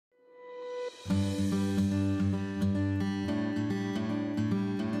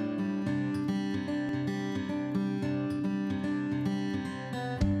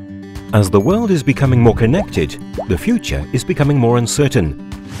As the world is becoming more connected, the future is becoming more uncertain,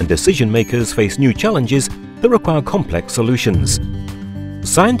 and decision makers face new challenges that require complex solutions.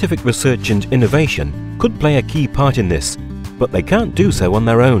 Scientific research and innovation could play a key part in this, but they can't do so on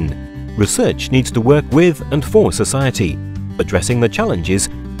their own. Research needs to work with and for society, addressing the challenges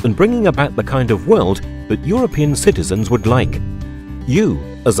and bringing about the kind of world that European citizens would like. You,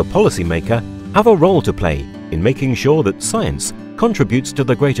 as a policymaker, have a role to play in making sure that science contributes to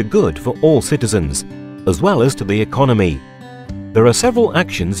the greater good for all citizens, as well as to the economy. There are several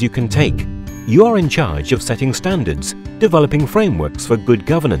actions you can take. You are in charge of setting standards, developing frameworks for good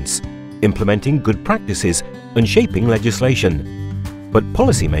governance, implementing good practices, and shaping legislation. But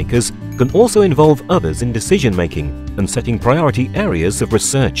policymakers can also involve others in decision-making and setting priority areas of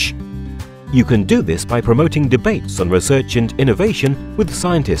research. You can do this by promoting debates on research and innovation with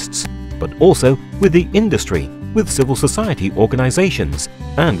scientists, but also with the industry, with civil society organizations,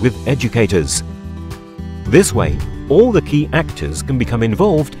 and with educators. This way, all the key actors can become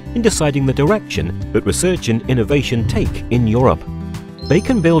involved in deciding the direction that research and innovation take in Europe. They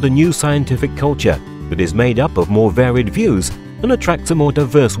can build a new scientific culture that is made up of more varied views and attracts a more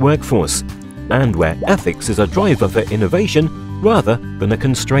diverse workforce, and where ethics is a driver for innovation rather than a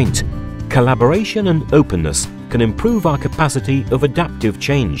constraint. Collaboration and openness can improve our capacity of adaptive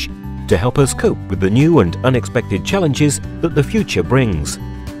change to help us cope with the new and unexpected challenges that the future brings.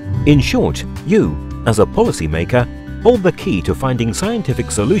 In short, you, as a policymaker, hold the key to finding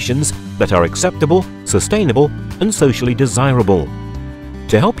scientific solutions that are acceptable, sustainable, and socially desirable.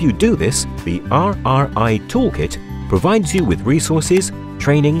 To help you do this, the RRI Toolkit provides you with resources,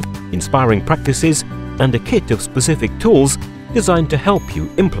 training, inspiring practices, and a kit of specific tools designed to help you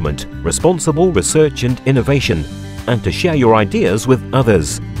implement responsible research and innovation, and to share your ideas with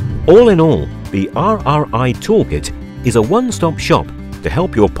others. All in all, the RRI Toolkit is a one-stop shop to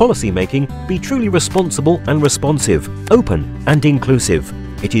help your policymaking be truly responsible and responsive, open and inclusive.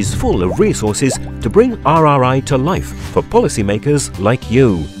 It is full of resources to bring RRI to life for policymakers like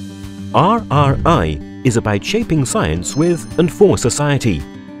you. RRI is about shaping science with and for society,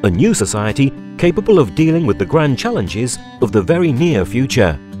 a new society capable of dealing with the grand challenges of the very near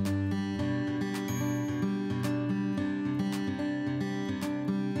future.